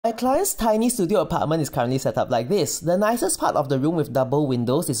My client's tiny studio apartment is currently set up like this. The nicest part of the room with double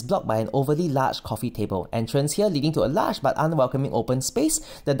windows is blocked by an overly large coffee table. Entrance here leading to a large but unwelcoming open space.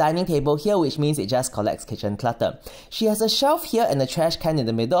 The dining table here, which means it just collects kitchen clutter. She has a shelf here and a trash can in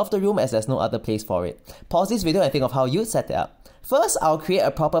the middle of the room as there's no other place for it. Pause this video and think of how you'd set it up. First, I'll create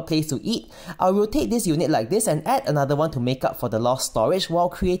a proper place to eat. I'll rotate this unit like this and add another one to make up for the lost storage while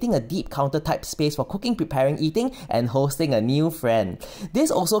creating a deep counter type space for cooking, preparing, eating, and hosting a new friend. This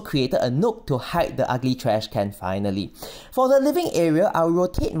also created a nook to hide the ugly trash can finally. For the living area, I'll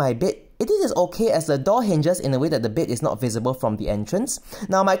rotate my bed. It is okay as the door hinges in a way that the bed is not visible from the entrance.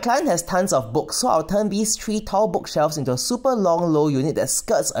 Now my client has tons of books, so I'll turn these 3 tall bookshelves into a super long low unit that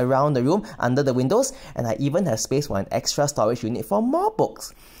skirts around the room under the windows, and I even have space for an extra storage unit for more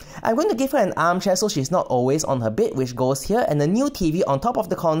books. I'm going to give her an armchair so she's not always on her bed, which goes here, and a new TV on top of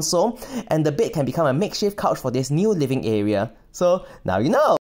the console, and the bed can become a makeshift couch for this new living area. So now you know!